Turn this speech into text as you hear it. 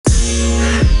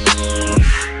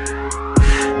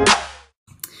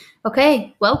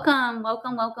Okay, welcome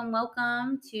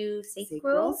to Sacral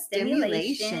Sacral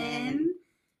Stimulation.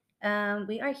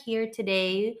 We are here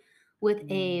today with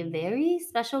a very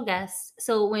special guest.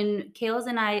 So when Kales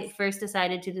and I first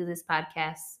decided to do this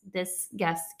podcast, this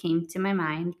guest came to my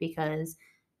mind because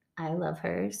I love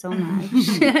her so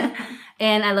much.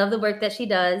 And I love the work that she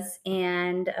does.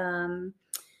 And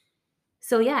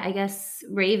so yeah, I guess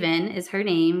Raven is her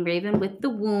name. Raven with the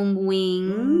Womb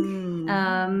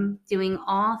Wing, doing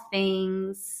all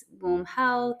things womb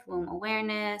health, womb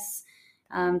awareness,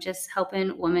 just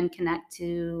helping women connect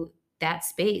to that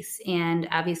space. And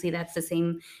obviously, that's the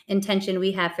same intention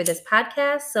we have for this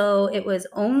podcast. So it was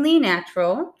only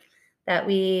natural that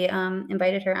we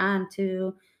invited her on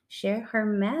to share her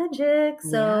magic.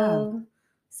 So.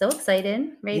 So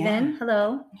excited. Raven,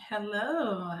 hello.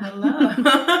 Hello.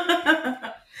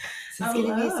 This is going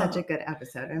to be such a good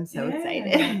episode. I'm so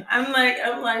excited. I'm like,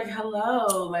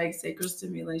 hello, like Sacral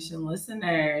Stimulation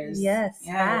listeners. Yes.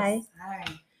 Hi.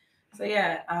 So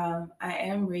I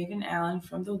am Raven Allen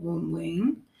from the Womb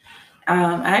Wing.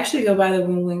 I actually go by the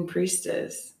Womb Wing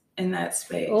Priestess in that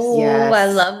space. Oh, yes. I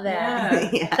love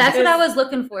that. Yeah. That's what I was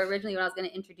looking for originally when I was going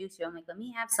to introduce you. I'm like, let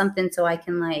me have something so I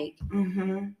can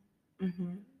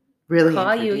really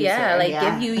call you,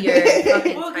 give you your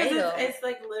fucking title. It's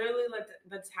like literally like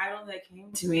the title that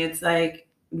came to me. It's like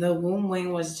the Womb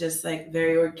Wing was just like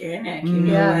very organic, you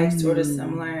know, like sort of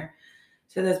similar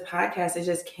to this podcast. It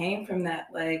just came from that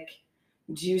like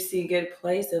juicy, good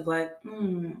place of like,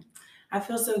 I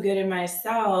feel so good in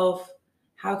myself.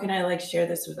 How can I like share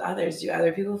this with others? Do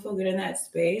other people feel good in that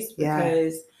space?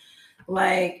 Because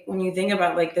like when you think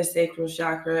about like the sacral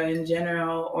chakra in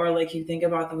general, or like you think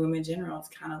about the womb in general, it's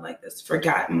kind of like this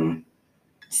forgotten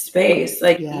space.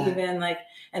 Like even like,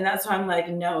 and that's why I'm like,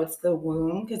 no, it's the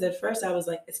womb. Because at first I was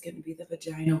like, it's going to be the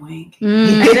vagina wing. And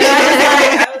then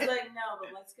I was like, no, but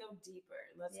let's go deeper.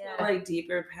 Let's go like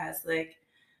deeper past like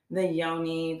the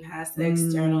yoni, past the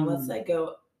external. Let's like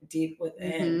go deep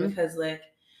within because like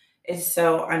it's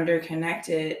so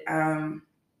underconnected.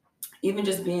 Even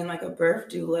just being like a birth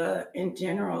doula in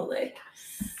general, like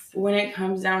when it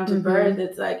comes down to birth,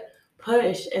 it's like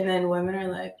push. And then women are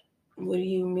like, what do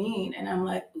you mean? And I'm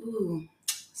like, ooh,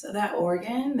 so that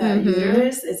organ, that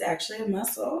uterus is actually a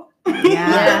muscle.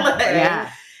 It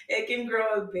can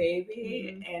grow a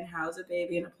baby and house a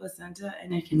baby in a placenta,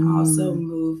 and it can also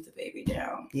move the baby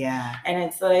down. Yeah. And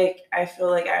it's like, I feel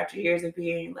like after years of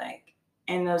being like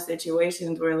in those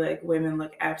situations where like women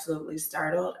look absolutely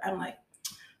startled, I'm like,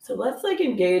 so let's like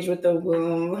engage with the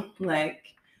womb, like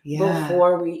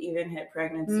before we even hit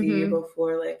pregnancy,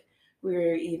 before like we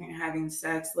were even having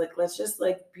sex. Like, let's just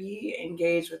like be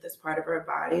engaged with this part of our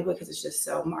body because it's just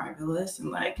so marvelous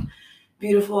and like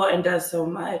beautiful and does so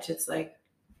much. It's like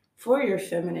for your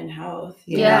feminine health,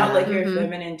 you know, like your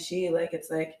feminine chi, like it's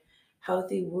like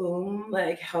healthy womb,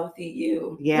 like healthy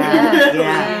you. You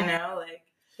know, like.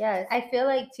 Yeah, I feel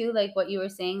like too, like what you were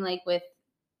saying, like with,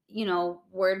 you know,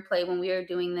 wordplay when we were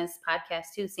doing this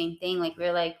podcast too, same thing. Like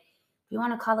we're like, we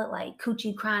want to call it like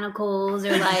Coochie Chronicles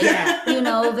or like, you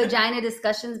know, vagina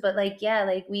discussions. But like,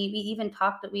 like we even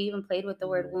played with the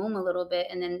word womb a little bit.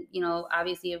 And then, you know,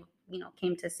 obviously, you know,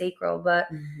 came to sacral. But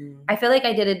I feel like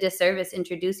I did a disservice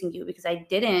introducing you because I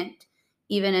didn't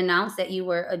even announce that you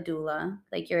were a doula.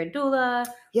 Like you're a doula.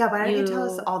 Yeah, but I can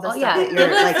tell us all the stuff that you're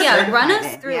like run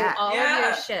us through all of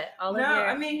your shit.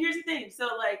 I mean, here's the thing. So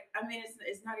like, I mean,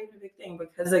 it's not even a big thing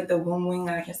because like the womb wing,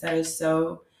 like I said, is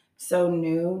so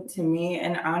new to me.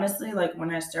 And honestly, like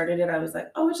when I started it, I was like,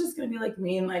 oh, it's just gonna be like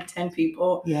me and like 10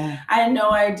 people. Yeah. I had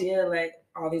no idea like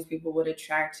all these people would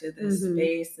attract to this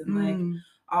space and like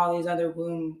all these other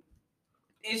womb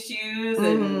issues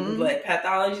and like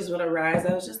pathologies would arise.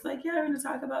 I was just like, yeah, we're going to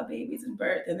talk about babies and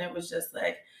birth. And it was just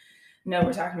like, no,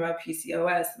 we're talking about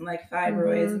PCOS and like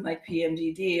fibroids and like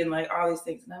PMDD and like all these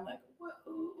things. And I'm like,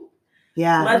 whoa.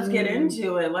 Yeah. Let's get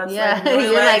into it. Let's like, really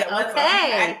you're like, let's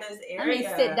okay, this let me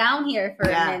sit down here for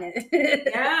a minute.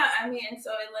 I mean, and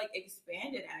so it like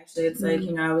expanded actually. It's like,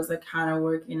 you know, I was like kind of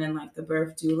working in like the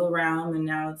birth doula realm, and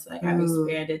now it's like I've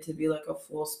expanded to be like a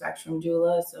full spectrum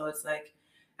doula. So it's like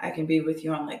I can be with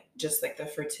you on like just like the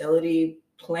fertility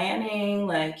planning,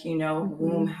 like, you know,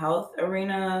 womb health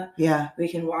arena. Yeah. We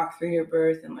can walk through your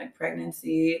birth and like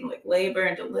pregnancy and like labor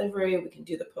and delivery. We can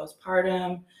do the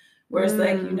postpartum. Whereas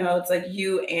like, you know, it's like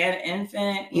you and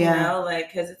infant, you know,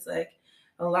 like, cause it's like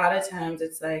a lot of times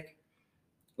it's like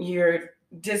you're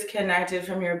disconnected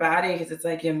from your body because it's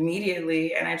like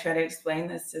immediately, and I try to explain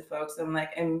this to folks, I'm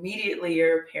like, immediately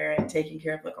you're a parent taking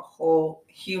care of like a whole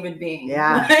human being.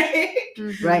 Yeah. Like,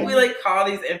 right. We like call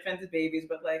these infants babies,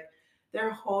 but like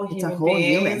they're whole It's a human whole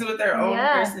beings human. with their own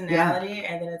Yeah. personality.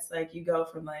 And then it's like you go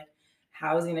from like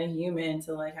housing a human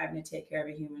to like having to take care of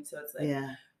a human. So it's like,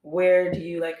 where do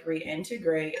you like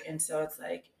reintegrate? And so it's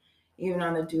like, even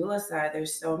on the doula side,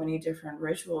 there's so many different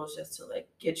rituals just to like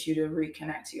get you to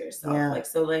reconnect to yourself. Like,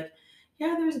 so like,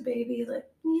 yeah, there's a baby, like,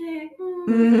 yeah,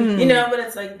 you know, but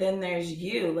it's like, then there's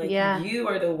you, like, you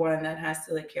are the one that has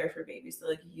to like care for babies. So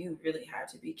like, you really have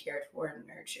to be cared for and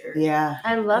nurtured. Yeah.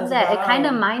 I love that. It kind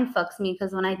of mind fucks me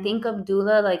because when I think of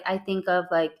doula, like, I think of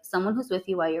like someone who's with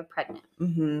you while you're pregnant.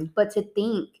 But to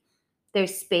think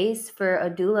there's space for a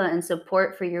doula and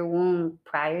support for your womb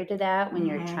prior to that when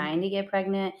you're trying to get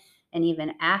pregnant and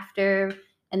even after.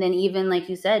 And then even like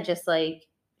you said, just like,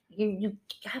 you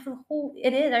have a whole,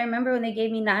 it is. I remember when they gave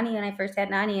me Nani when I first had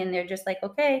Nani and they're just like,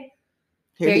 okay,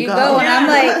 here you go. And I'm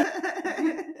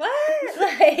like, what?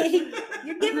 Like,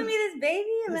 you're giving me this baby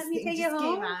and let me take it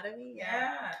home? Came out of me.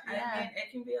 Yeah. I mean,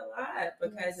 it can be a lot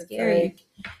because it's scary. Like,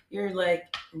 you're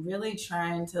like really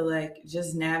trying to like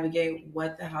just navigate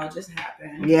what the hell just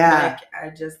happened. Yeah. Like,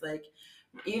 I just like,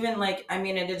 even like, I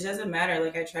mean, it doesn't matter.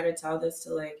 Like, I try to tell this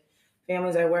to like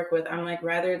families I work with. I'm like,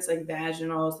 rather it's like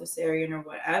vaginal, cesarean, or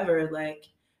whatever, like,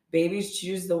 babies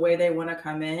choose the way they want to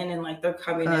come in, and like they're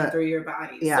coming in through your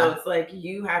body. Yeah. So it's like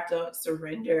you have to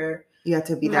surrender. You have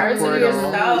to be that portal.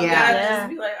 Yourself. Yeah. Just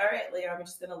be like, all right, Leah, I'm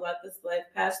just gonna let this life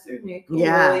pass through me. Cool.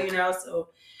 Yeah. You know, so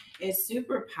it's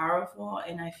super powerful,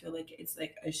 and I feel like it's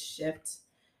like a shift.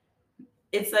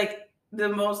 It's like the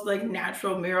most like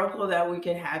natural miracle that we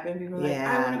can happen. People are like,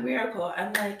 I want a miracle.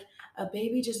 I'm like, a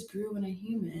baby just grew in a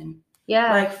human.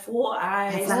 Yeah, like full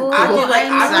eyes. Cool.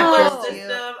 Ocular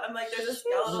system. I'm like, there's a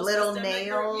skeletal little system.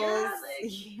 nails.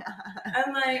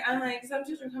 I'm like, some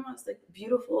children come out with like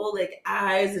beautiful like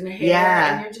eyes and hair,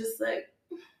 and you're just like,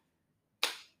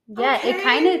 okay, it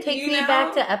kind of takes me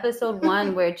back to episode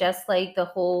 1, where just like the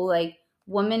whole like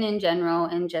woman in general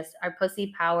and just our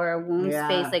pussy power, womb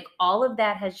space, like all of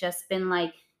that has just been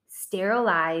like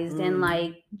sterilized and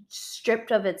like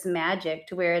stripped of its magic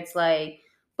to where it's like,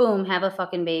 boom, have a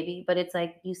fucking baby. But it's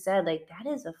like you said, like, that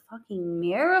is a fucking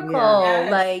miracle.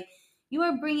 Yes. Like, you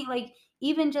are bringing, like,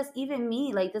 even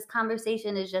me, like, this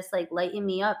conversation is just like lighting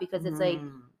me up because it's like,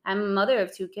 I'm a mother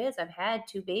of 2 kids. I've had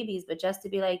 2 babies, but just to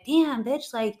be like, damn,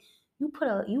 bitch, like, you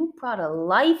brought a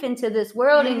life into this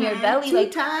world in your belly. 2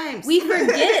 like times. We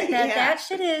forget that that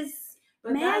shit is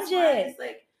but magic. That's why it's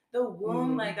like the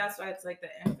womb, like, that's why it's like the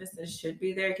emphasis should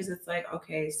be there, because it's like,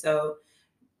 okay, so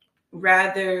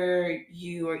rather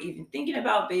you are even thinking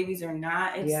about babies or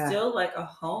not, it's still like a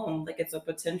home, like it's a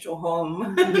potential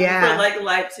home for like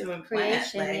life to implant.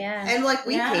 Creation, like, and like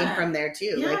we came from there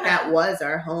too. Like that was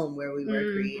our home where we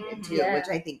were created too, which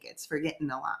I think it's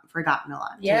forgotten a lot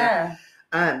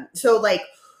too. So like,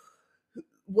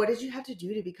 what did you have to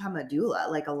do to become a doula?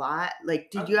 Like a lot?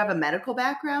 Like, did you have a medical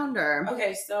background or?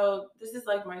 Okay, so this is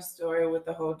like my story with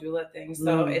the whole doula thing.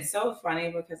 So it's so funny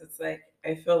because it's like,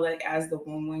 I feel like as the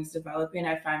womb wing's developing,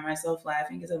 I find myself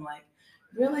laughing because I'm like,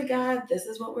 really, God, this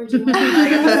is what we're doing? Like,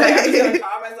 I'm just gonna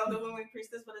call myself the womb wing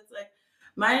priestess, but it's like,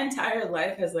 my entire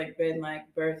life has like been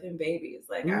like birth and babies.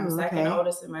 Like, I'm second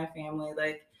oldest in my family.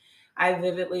 Like, I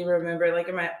vividly remember,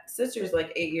 like, my sister's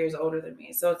like 8 years older than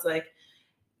me. So it's like,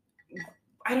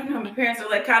 I don't know, my parents are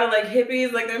like kind of like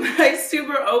hippies, like they're like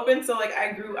super open. So like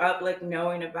I grew up like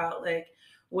knowing about like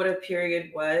what a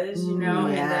period was, you know,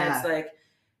 and then it's like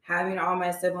having all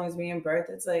my siblings being birthed.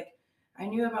 It's like I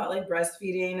knew about like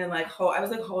breastfeeding and like I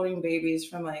was like holding babies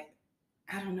from like,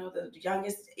 I don't know, the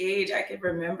youngest age I could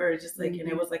remember, just like, and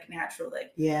it was like natural,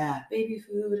 like baby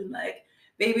food and like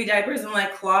baby diapers and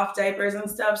like cloth diapers and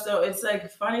stuff. So it's like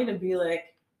funny to be like,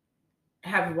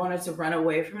 have wanted to run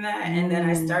away from that. And then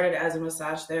I started as a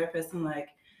massage therapist and like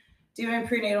doing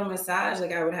prenatal massage.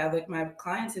 Like I would have like my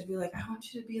clients would be like, I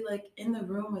want you to be like in the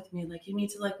room with me. Like you need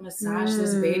to like massage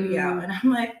this baby out. And I'm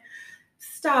like,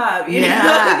 stop, you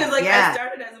know? Because like I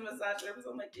started as a massage therapist.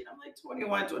 I'm like, dude, I'm like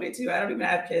 21, 22. I don't even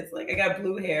have kids. Like I got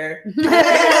blue hair.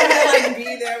 I can like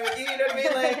be there with you. You know what I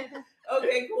mean? Like,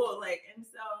 okay, cool. Like, and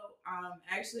so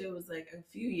actually it was like a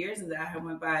few years of that I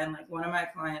went by, and like one of my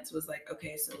clients was like,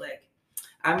 okay, so like,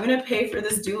 I'm gonna pay for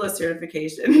this doula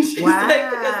certification. She's like,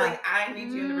 because like I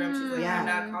need you in the room. She's like, I'm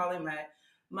not calling my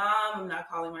mom, I'm not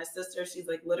calling my sister. She's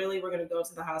like, literally, we're gonna go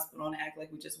to the hospital and act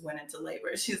like we just went into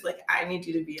labor. She's like, I need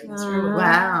you to be in this room.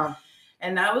 Wow.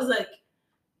 And that was like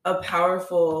a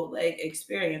powerful like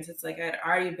experience. It's like I'd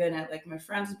already been at like my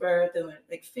friend's birth and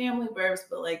like family births,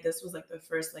 but like this was like the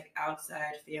first like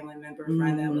outside family member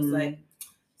friend that was like,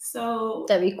 so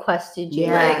that requested you.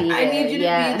 Like, I need you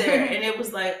to be there. And it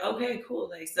was like, okay, cool.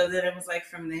 Like, so then it was like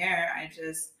from there,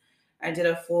 I did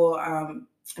a full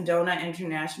Donut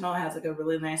International has like a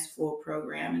really nice full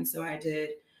program. And so I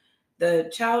did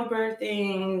the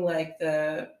childbirthing, like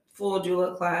the full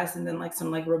doula class, and then like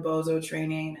some like rebozo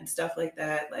training and stuff like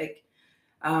that. Like,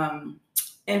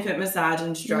 infant massage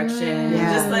instruction,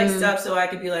 just like stuff. So I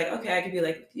could be like, okay, I could be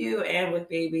like with you and with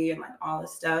baby and like all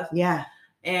this stuff. Yeah.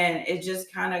 And it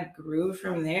just kind of grew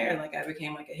from there. Like I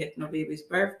became like a Hypnobaby's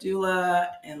birth doula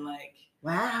and like,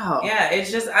 wow. Yeah,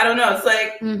 it's just, I don't know. It's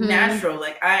like natural.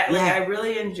 Like I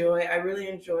really enjoy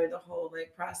the whole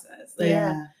like process.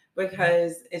 Like,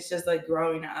 because it's just like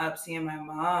growing up, seeing my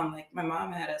mom, like my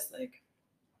mom had us like,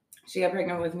 she got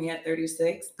pregnant with me at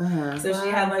 36. So she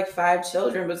had like 5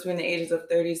 children between the ages of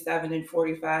 37 and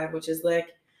 45, which is like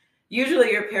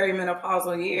usually your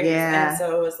perimenopausal years. And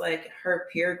so it was like her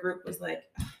peer group was like,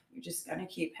 oh, you're just gonna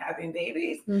keep having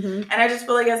babies. And I just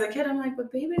feel like as a kid, I'm like,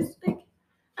 but babies, like,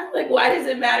 I'm like, why does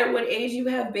it matter what age you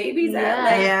have babies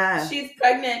at? Like, she's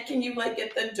pregnant. Can you like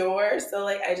get the door? So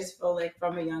like, I just feel like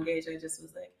from a young age, I just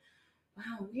was like,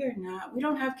 wow, we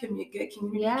don't have good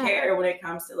community care when it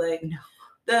comes to like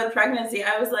the pregnancy.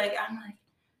 I'm like,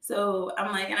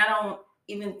 and I don't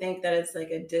even think that it's like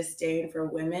a disdain for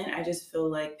women. I just feel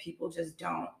like people just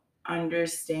don't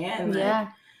understand like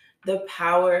the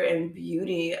power and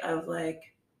beauty of like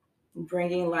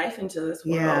bringing life into this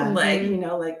world. Like, you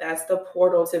know, like that's the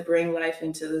portal to bring life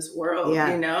into this world,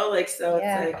 you know? Like, so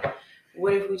it's like,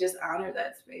 what if we just honor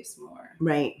that space more?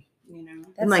 Right. You know?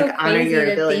 That's like so honor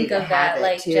your ability to think of that,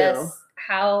 like too. Just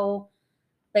how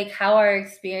our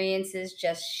experiences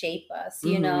just shape us,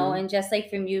 you know? And just like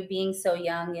from you being so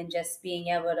young and just being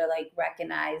able to like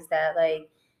recognize that, like,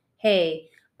 hey,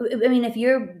 I mean, if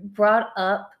you're brought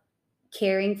up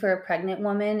caring for a pregnant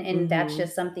woman and that's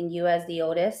just something you as the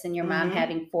oldest and your mom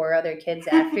having 4 other kids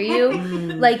after you,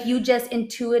 like you just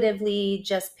intuitively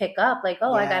just pick up like,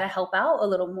 oh, I got to help out a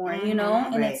little more, you know?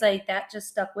 And it's like that just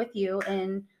stuck with you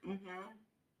and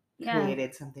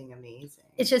created something amazing.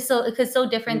 It's just so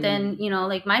different than, you know,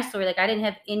 like my story. Like I didn't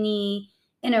have any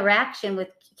interaction with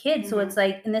kids. So it's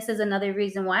like, and this is another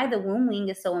reason why the womb wing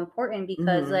is so important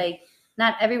because like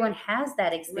not everyone has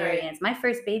that experience. My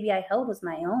first baby I held was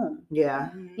my own.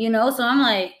 You know, so I'm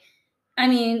like, I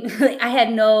mean, I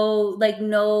had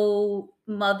no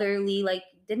motherly, like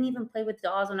didn't even play with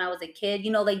dolls when I was a kid,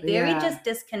 you know, like very just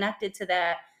disconnected to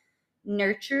that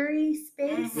nurturing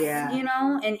space, you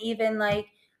know, and even like,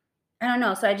 I don't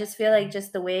know. So I just feel like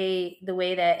just the way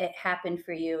that it happened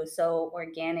for you so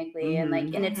organically and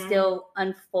like, and it's still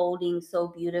unfolding so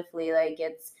beautifully. Like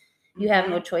it's, you have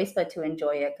no choice but to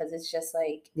enjoy it. Cause it's just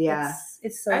like,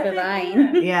 it's so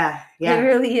divine. It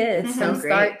really is from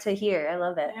start to here. I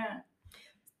love it.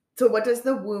 So what does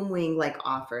the womb wing like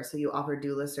offer? So you offer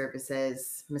doula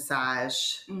services,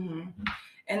 massage.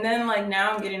 And then like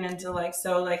now I'm getting into like,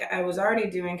 so like I was already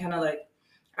doing kind of like,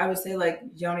 I would say like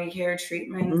yoni care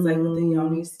treatments, like with the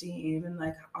yoni steam and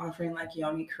like offering like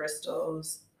yoni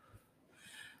crystals.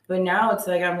 But now it's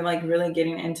like I'm like really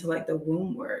getting into like the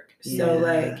womb work. So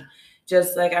like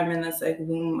just like I'm in this like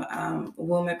womb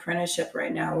apprenticeship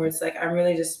right now where it's like I'm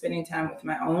really just spending time with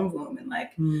my own womb and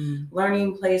like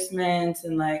learning placements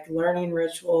and like learning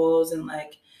rituals and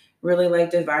like really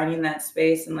like divining that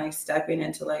space and like stepping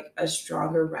into like a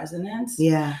stronger resonance.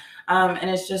 And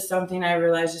it's just something I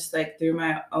realized just like through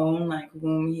my own like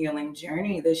womb healing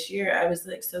journey this year. I was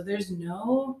like, so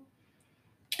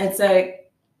it's like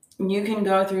you can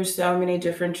go through so many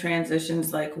different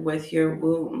transitions like with your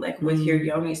womb, like with your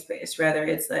yoni space, whether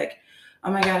it's like, oh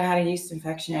my God, I had a yeast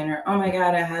infection, or oh my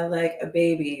God, I had like a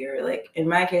baby, or like in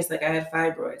my case, like I had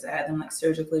fibroids, I had them like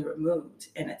surgically removed.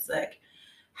 And it's like,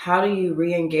 how do you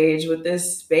re-engage with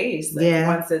this space? Like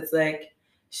once it's like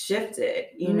shifted,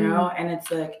 you know? And it's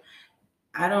like,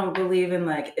 I don't believe in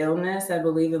like illness. I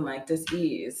believe in like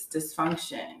dis-ease,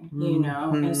 dysfunction, you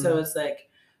know? And so it's like,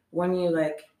 when you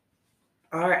like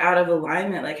are out of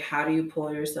alignment, like how do you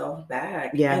pull yourself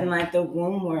back? And like the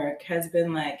womb work has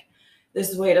been like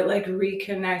this way to like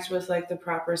reconnect with like the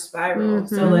proper spiral.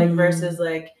 So like versus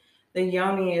like the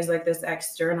yoni is like this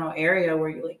external area where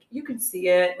you can see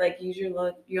it, like use your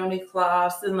little yoni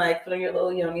cloths and like put on your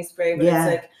little yoni spray. But it's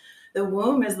like the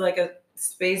womb is like a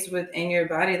space within your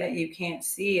body that you can't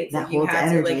see. It's that like you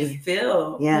have to like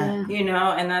feel, you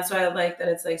know? And that's why I like that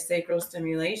it's like sacral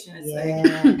stimulation. It's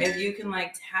like if you can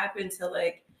like tap into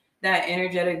like that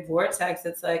energetic vortex,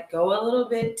 it's like go a little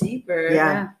bit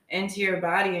deeper into your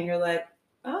body and you're like,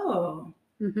 oh,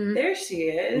 there she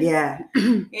is.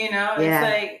 You know, it's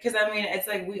like, because I mean, it's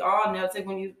like we all know, it's like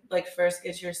when you like first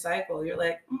get your cycle, you're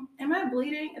like, am I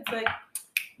bleeding? It's like,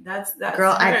 that's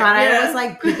girl, I thought I was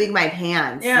like pooping my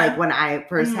pants like when I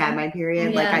first had my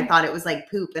period. Like I thought it was like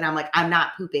poop, and I'm like, I'm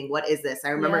not pooping. What is this? I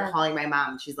remember calling my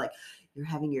mom, and she's like, you're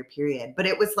having your period. But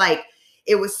it was like,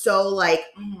 it was so like,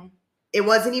 it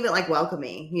wasn't even like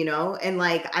welcoming, you know? And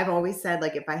like, I've always said,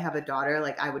 like, if I have a daughter,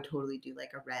 like I would totally do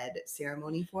like a red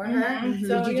ceremony for her.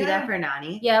 So did you do that for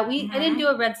Nani? Yeah, I didn't do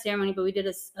a red ceremony, but we did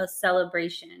a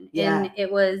celebration. And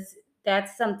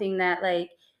that's something that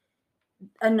like,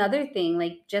 another thing,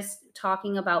 like just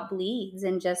talking about bleeds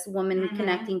and just women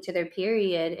connecting to their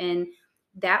period. And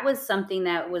that was something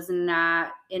that was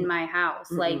not in my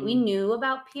house. Like we knew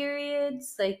about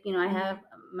periods. Like, you know, I have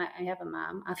a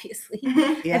mom, obviously.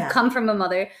 I've come from a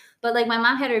mother, but like my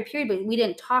mom had her period, but we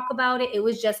didn't talk about it. It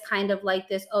was just kind of like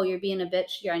this, oh, you're being a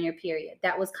bitch, you're on your period.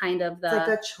 That was kind of it's like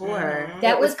a chore.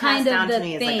 That was kind of the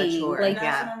thing. Like a chore. Like,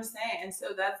 that's what I'm saying. And so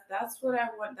that's what I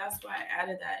want. That's why I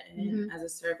added that in as a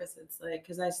service. It's like,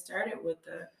 because I started with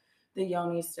the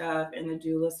yoni stuff and the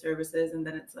doula services, and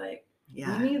then it's like, we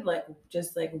need like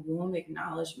just like womb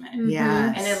acknowledgement. And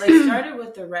it like started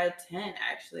with the red tent,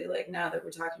 actually. Like now that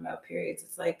we're talking about periods,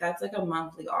 it's like that's like a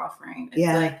monthly offering. It's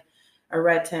like a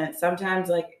red tent. Sometimes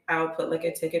like I'll put like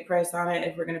a ticket price on it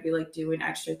if we're gonna be like doing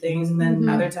extra things, and then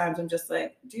other times I'm just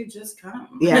like, dude, just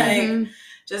come. Like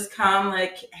just come,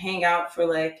 like hang out for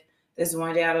like this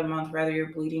one day out of the month, whether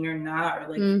you're bleeding or not, or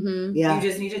like you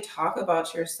just need to talk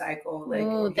about your cycle. Like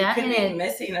you could be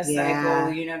missing a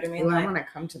cycle, you know what I mean? Ooh, like I want to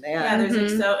come to that. Yeah,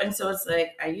 there's like so it's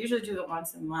like I usually do it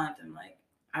once a month, and like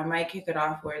I might kick it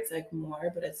off where it's like more,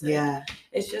 but it's like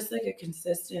it's just like a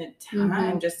consistent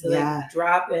time just to like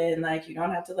drop in. Like you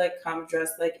don't have to like come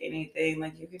dressed like anything.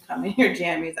 Like you can come in your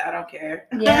jammies, I don't care.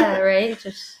 Yeah, right.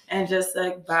 Just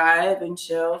like vibe and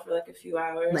chill for like a few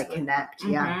hours. Like connect,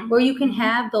 where you can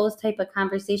have those type of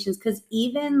conversations. Because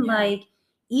even like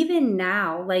even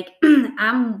now, like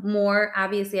I'm more,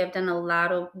 obviously I've done a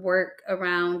lot of work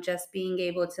around just being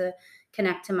able to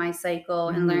connect to my cycle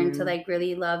and learn to like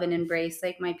really love and embrace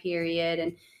like my period.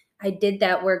 And I did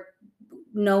that work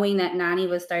knowing that Nani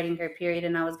was starting her period,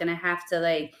 and I was gonna have to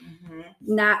like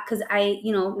not, because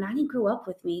Nani grew up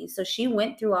with me, so she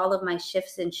went through all of my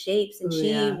shifts and shapes, and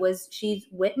she's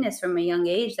witnessed from a young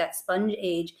age, that sponge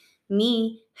age,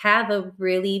 me have a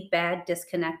really bad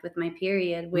disconnect with my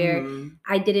period, where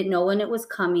I didn't know when it was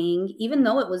coming. Even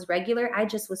though it was regular, I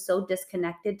just was so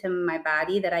disconnected to my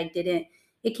body that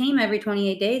it came every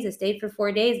 28 days. It stayed for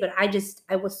 4 days, but I didn't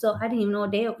even know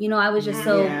a day. I was just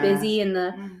so busy in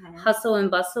the hustle and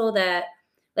bustle that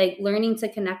like learning to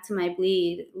connect to my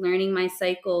bleed, learning my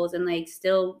cycles, and like it's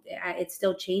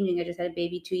still changing. I just had a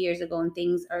baby 2 years ago, and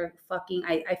things are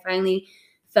I finally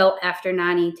felt, after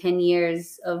Nani, 10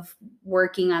 years of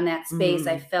working on that space,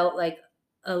 I felt like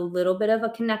a little bit of a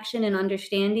connection and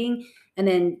understanding, and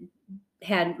then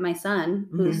had my son,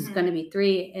 who's going to be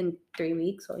 3 in 3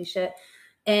 weeks. Holy shit.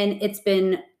 And it's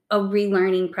been a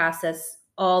relearning process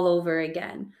all over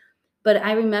again. But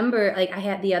I remember, like, I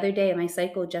had the other day, my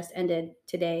cycle just ended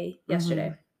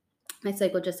yesterday. My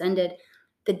cycle just ended.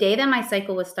 The day that my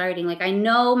cycle was starting, like, I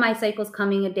know my cycle's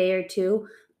coming a day or two,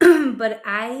 but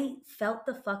I felt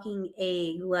the fucking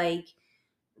egg, like,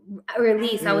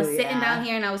 release. I was sitting down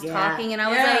here and I was talking, and I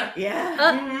was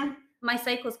like, my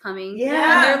cycle's coming. And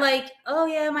they're like, oh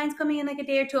yeah, mine's coming in like a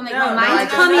day or two. I'm like,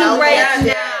 mine's coming right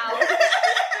now.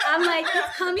 I'm like,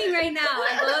 it's coming right now.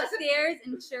 I go upstairs,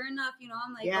 and sure enough,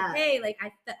 I'm like, okay, like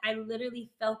I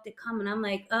literally felt it come, and I'm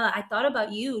like, I thought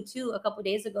about you too a couple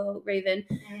days ago, Raven,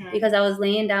 because I was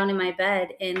laying down in my bed,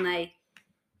 and like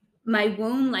my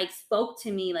womb like spoke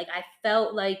to me. Like I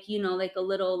felt like, like a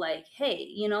little like,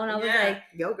 hey, and I was like,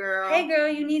 yo girl, hey girl,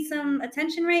 you need some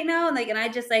attention right now. And like, and I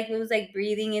just like, it was like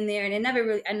breathing in there, and it never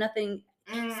really, nothing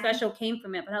special came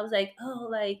from it. But I was like, oh,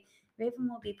 like Raven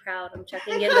will be proud. I'm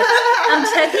checking in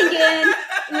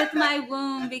with my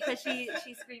womb, because she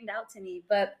screamed out to me.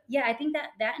 But yeah, I think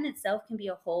that in itself can be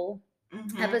a whole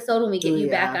episode when we get you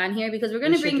back on here, because we're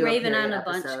going to bring Raven on a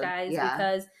bunch, guys,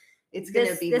 because it's going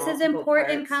to be this is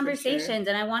important conversations,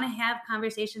 and I want to have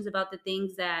conversations about the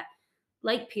things that,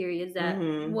 like periods, that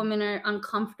women are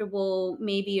uncomfortable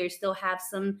maybe, or still have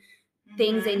some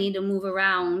things they need to move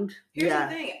around. Here's the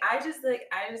thing. I just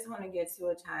want to get to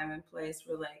a time and place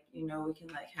where like, we can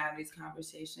like have these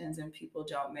conversations and people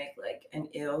don't make like an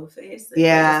ill face.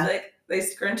 Like, they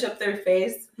scrunch up their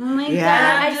face. Oh my God.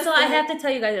 I have to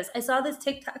tell you guys this. I saw this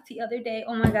TikTok the other day.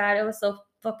 Oh my God. It was so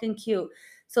fucking cute.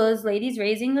 So this lady's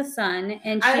raising a son,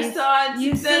 and I saw it.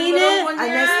 You've seen it? I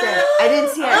missed it. I didn't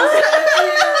see it.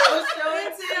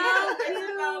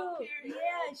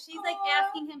 Yeah, she's like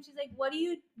asking him. She's like, "What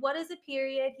is a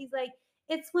period?" He's like,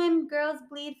 it's when girls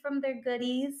bleed from their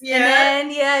goodies. Yeah. And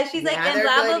then, she's like, and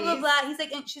blah, blah, blah, goodies. blah. He's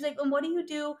like, and she's like, and what do you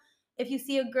do if you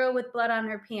see a girl with blood on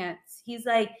her pants? He's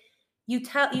like,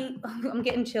 I'm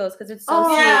getting chills because it's so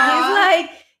sweet.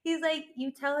 He's like,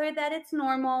 you tell her that it's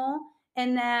normal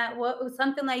and that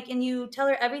something like, and you tell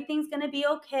her everything's going to be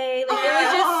okay. Like, it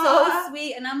was just so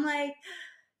sweet. And I'm like,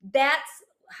 that's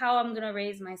how I'm gonna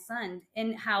raise my son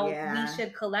and how we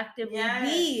should collectively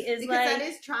be is because like that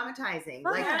is traumatizing.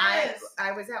 Like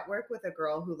I was at work with a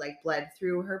girl who like bled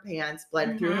through her pants,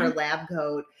 bled through her lab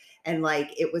coat, and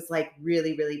like it was like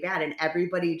really, really bad. And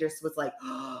everybody just was like,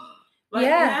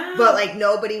 but like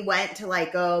nobody went to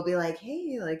like go be like,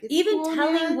 hey, like it's even cool,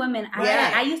 telling man. women.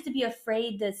 I used to be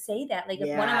afraid to say that. Like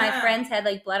if one of my friends had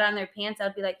like blood on their pants,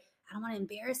 I'd be like, I don't want to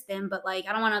embarrass them, but like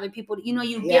I don't want other people to,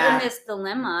 you get in this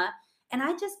dilemma. And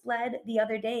I just bled the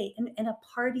other day in a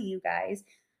party, you guys.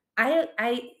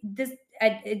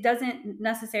 It doesn't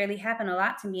necessarily happen a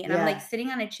lot to me. And I'm like sitting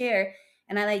on a chair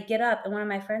and I like get up and one of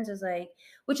my friends was like,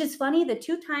 which is funny, the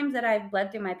 2 times that I've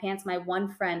bled through my pants, my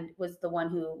one friend was the one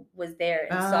who was there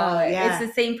and saw it. Yeah. It's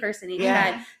the same person each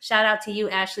time. Shout out to you,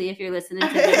 Ashley, if you're listening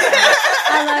to this.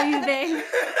 I love you, babe.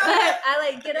 But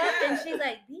I like get up and she's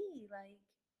like, B, like,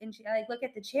 and I like look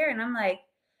at the chair and I'm like,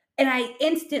 and I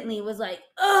instantly was like,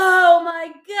 oh my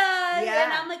God. Yeah.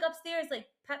 And I'm like upstairs, like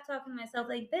pep talking to myself,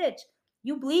 like, bitch,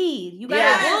 you bleed. You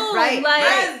gotta move. Right.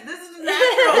 Like, this is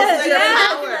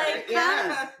natural.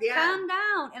 Calm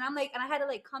down. And I'm like, and I had to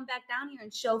like come back down here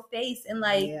and show face. And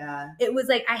like, it was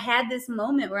like, I had this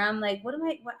moment where I'm like,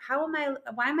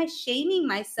 why am I shaming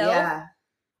myself? Yeah.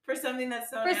 For something that's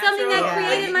so For something that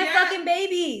created my fucking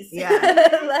babies.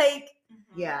 Yeah. Like,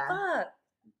 fuck.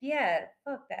 Yeah,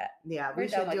 fuck that. Yeah, we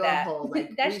should do a whole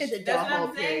like that should do a whole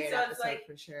period episode like,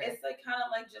 for sure. It's like kind of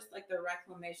like just like the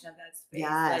reclamation of that space.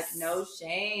 Like no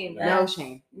shame. No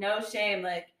shame. No shame.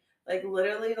 Like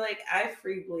literally like I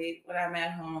free bleed when I'm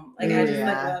at home. Like I just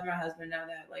like let my husband know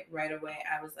that like right away.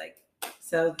 I was like,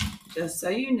 so just so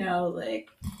you know, like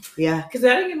because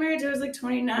I didn't get married till I was like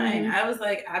 29. I was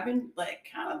like, I've been like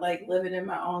kind of like living in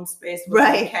my own space with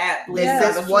my cat.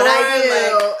 This is what I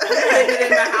do. Like, living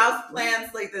in my house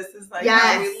plants. Like this is like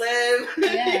how we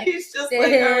live. He's just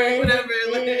like, all right, whatever.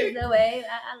 This is the way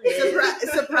I live.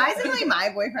 Surprisingly, my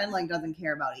boyfriend like doesn't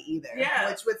care about it either. Yeah,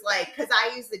 which was like because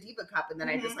I use the Diva cup and then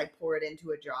I just like pour it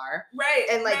into a jar. Right,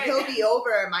 and like he'll be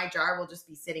over and my jar will just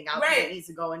be sitting out because it needs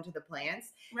to go into the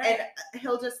plants. Right. And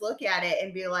he'll just look at it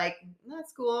and be like,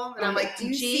 that's cool. And I'm like, do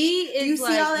you see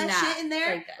all that shit in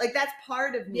there? Like that's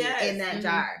part of me in that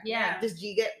jar. Yeah. Does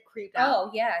G get creeped out?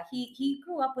 Oh, yeah. He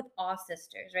grew up with all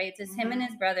sisters, right? It's just him and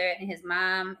his brother and his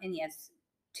mom, and he has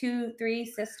 2-3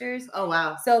 sisters. Oh,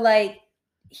 wow. So like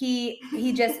he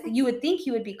just, you would think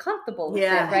he would be comfortable with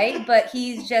it, right? But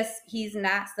he's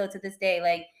not still to this day.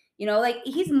 Like, like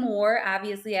he's more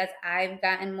obviously as I've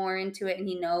gotten more into it and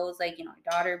he knows like, our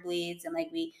daughter bleeds and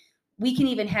like we can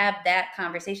even have that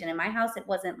conversation. In my house, it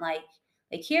wasn't like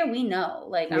here we know,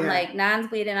 like I'm like Nan's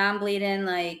bleeding, I'm bleeding,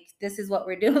 like this is what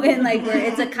we're doing. Like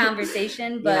it's a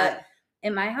conversation, but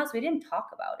in my house, we didn't talk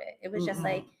about it. It was just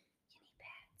like,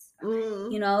 you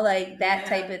need pads, like that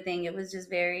type of thing. It was just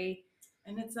very.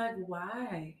 And it's like,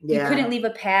 why? You couldn't leave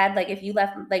a pad. Like if you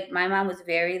left, like my mom was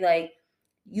very like,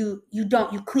 you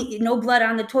clean, no blood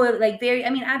on the toilet, like very, I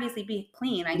mean, obviously be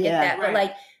clean. I get that. But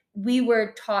like we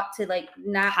were taught to like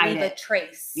not leave a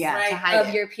trace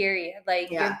of your period.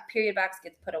 Like your period box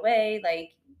gets put away.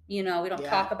 Like, we don't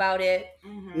talk about it.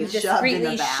 You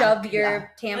discreetly shove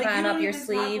your tampon up your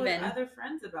sleeve and other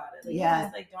friends about it. Like,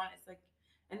 it's like, don't, it's like,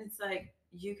 and it's like,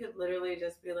 you could literally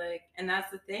just be like, and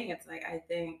that's the thing. It's like, I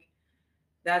think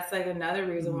that's like another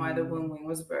reason why the Womb Wing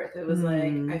was birthed. It was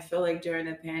like, I feel like during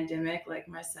the pandemic, like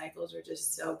my cycles were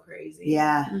just so crazy.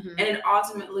 Yeah. And it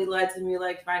ultimately led to me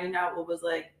like finding out what was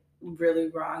like really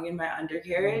wrong in my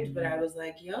undercarriage. But I was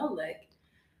like, yo, like,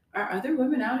 are other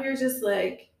women out here just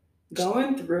like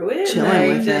going through it? Chilling like,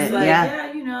 with just it. like,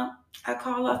 I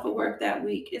call off of work that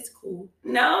week. It's cool.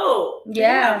 No.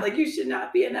 Yeah. Like you should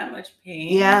not be in that much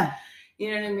pain. Yeah.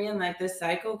 You know what I mean? Like the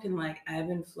cycle can like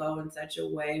ebb and flow in such a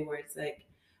way where it's like,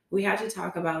 we have to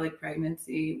talk about like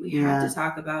pregnancy. We have to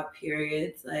talk about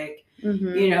periods, like,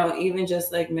 even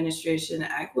just like menstruation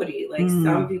equity. Like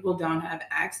some people don't have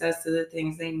access to the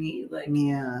things they need. Like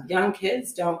young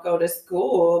kids don't go to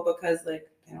school because like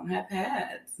they don't have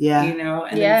pads, and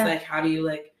it's like, how do you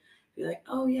like be like,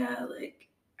 oh yeah, like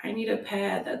I need a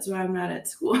pad. That's why I'm not at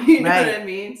school. You know what I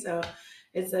mean? So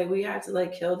it's like we have to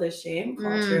like kill the shame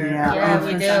culture.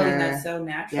 We do. That's so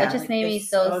natural. That just made me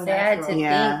so sad to think,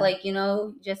 like,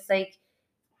 just like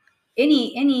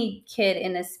any kid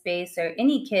in a space or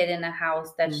any kid in a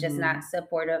house that's just Mm-hmm. not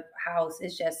supportive house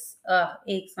is just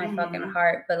aches my fucking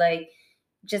heart. But like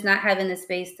just not having the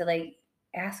space to like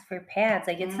ask for pads,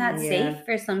 like it's not safe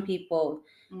for some people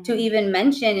to even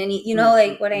mention any, you know,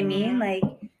 like what I mean, like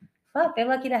fuck, they're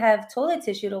lucky to have toilet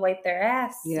tissue to wipe their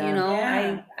ass. You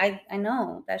know, I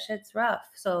know that shit's rough.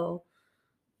 So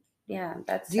yeah,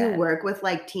 that's Do you work with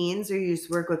like teens or you just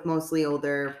work with mostly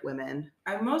older women?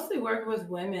 I mostly work with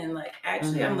women. Like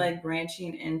actually I'm like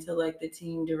branching into like the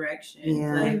teen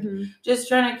direction. Like just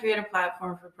trying to create a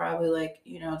platform for probably like,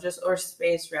 you know, just or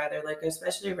space rather, like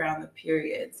especially around the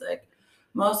periods, like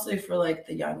mostly for like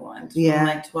the young ones from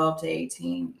like 12 to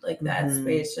 18, like that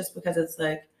space, just because it's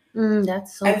like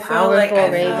that's so powerful,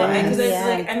 Raven. Because it's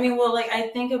like, I mean, well, like I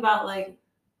think about like,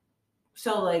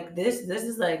 so like this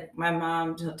is like my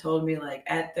mom told me like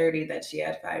at 30 that she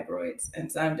had fibroids,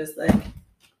 and so I'm just like,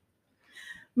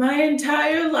 my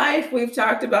entire life we've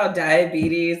talked about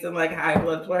diabetes and like high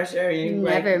blood pressure. And you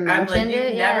never mentioned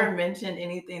it. Never mentioned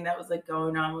anything that was like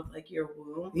going on with like your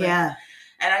womb. Like,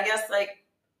 and I guess like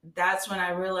that's when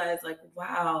I realized like,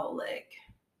 wow, like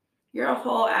you're a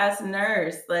whole ass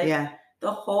nurse. Like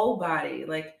the whole body,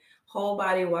 like whole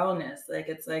body wellness. Like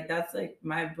it's like that's like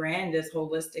my brand is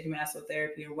holistic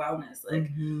massotherapy or wellness,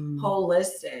 like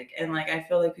holistic. And like I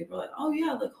feel like people are like, oh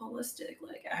yeah, like holistic,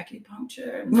 like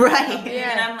acupuncture, right?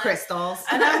 And I'm like, crystals.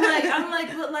 And I'm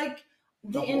like, but like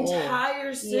the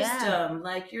entire system,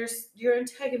 like your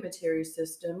integumentary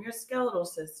system, your skeletal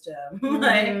system,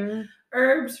 like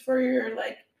herbs for your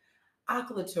like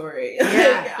oscillatory. You know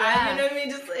what I mean?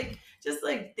 Just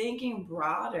like thinking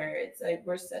broader. It's like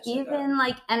we're such even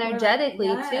like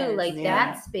energetically too, like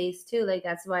that space too. Like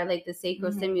that's why like the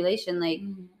sacral stimulation, like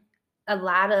a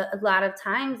lot of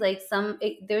times, like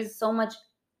there's so much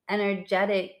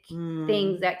energetic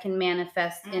things that can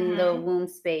manifest in the womb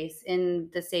space, in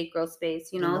the sacral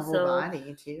space, you know, the whole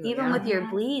body too, even with your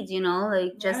bleeds, you know,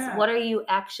 like just what are you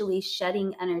actually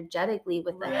shedding energetically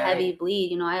with a heavy bleed?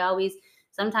 You know, I always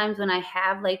sometimes when I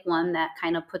have like one that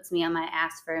kind of puts me on my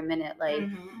ass for a minute, like,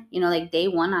 you know, like day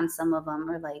one on some of them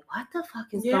are like, what the fuck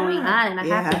is going on? And I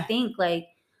have to think like,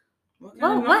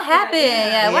 what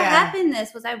happened? What happened?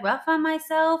 Was I rough on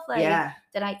myself? Like,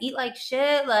 did I eat like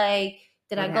shit? Like,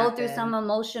 did I go through some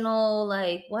emotional,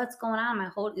 like, what's going on? My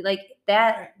whole, like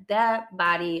that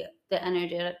body, the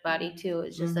energetic body too,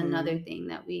 is just another thing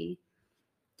that we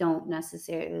don't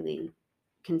necessarily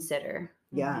consider.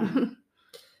 Yeah.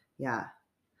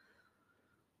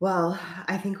 Well,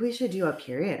 I think we should do a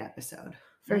period episode.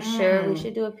 For sure, we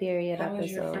should do a period episode. How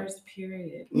was your first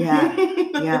period?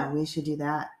 Yeah, we should do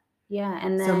that. Yeah,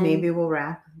 and then so maybe we'll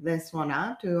wrap this one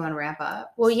up. Do we want to wrap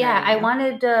up? Well, I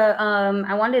wanted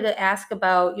to ask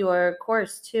about your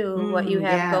course too. What you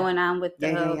have going on with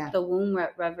the womb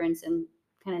reverence, and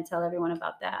kind of tell everyone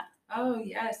about that. Oh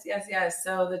yes.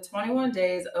 So the 21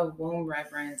 days of womb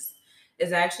reverence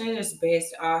is actually just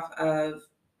based off of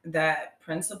that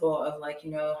principle of like, you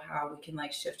know, how we can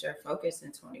like shift our focus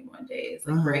in 21 days,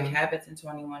 like break habits in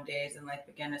 21 days and like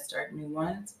begin to start new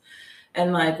ones.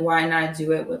 And like, why not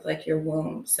do it with like your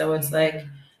womb? So it's like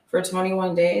for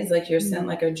 21 days, like you're sent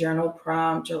like a journal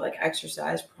prompt or like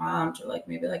exercise prompt or like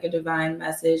maybe like a divine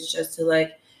message just to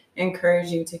like encourage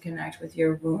you to connect with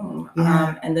your womb.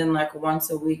 And then like once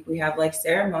a week we have like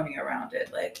ceremony around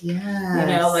it. Like, you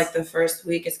know, like the first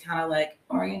week is kind of like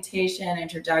orientation,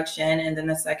 introduction. And then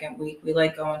the second week we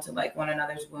like go into like one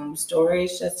another's womb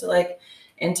stories just to like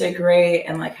integrate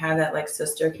and like have that like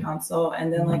sister council.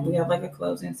 And then like we have like a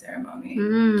closing ceremony.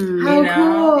 How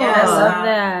cool. I love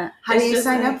that. How do you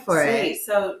sign up for it?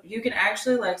 So you can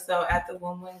actually like, so at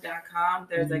thewombwing.com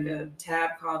there's like a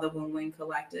tab called the Womb Wing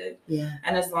Collective.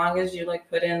 And as long as you like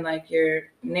put in like your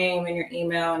name and your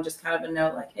email and just kind of a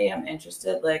note like, hey, I'm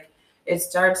interested, like it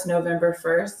starts November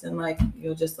 1st and like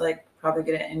you'll just like probably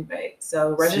get an invite.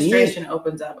 So registration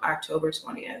opens up October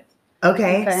 20th.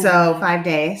 Okay, so 5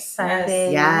 days. 5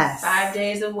 days. Yes. 5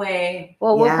 days away.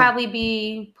 Well, we'll probably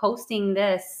be posting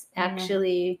this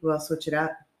actually. We'll switch it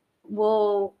up.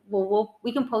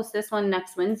 We can post this one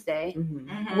next Wednesday,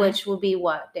 which will be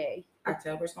what day?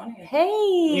 October 20th.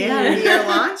 Hey. Yeah, your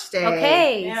launch day.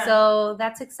 Okay, so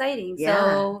that's exciting.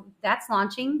 So that's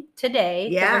launching today.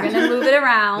 We're going to move it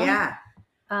around. Yeah.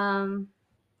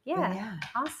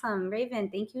 Awesome. Raven,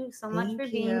 thank you so much for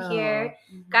being here.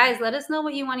 Guys, let us know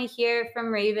what you want to hear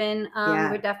from Raven.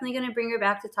 We're definitely going to bring her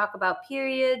back to talk about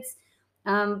periods.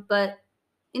 But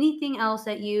anything else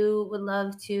that you would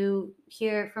love to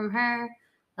hear from her,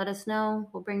 let us know.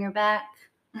 We'll bring her back.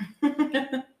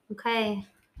 Okay.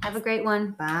 Have a great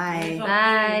one. Bye.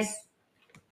 Bye.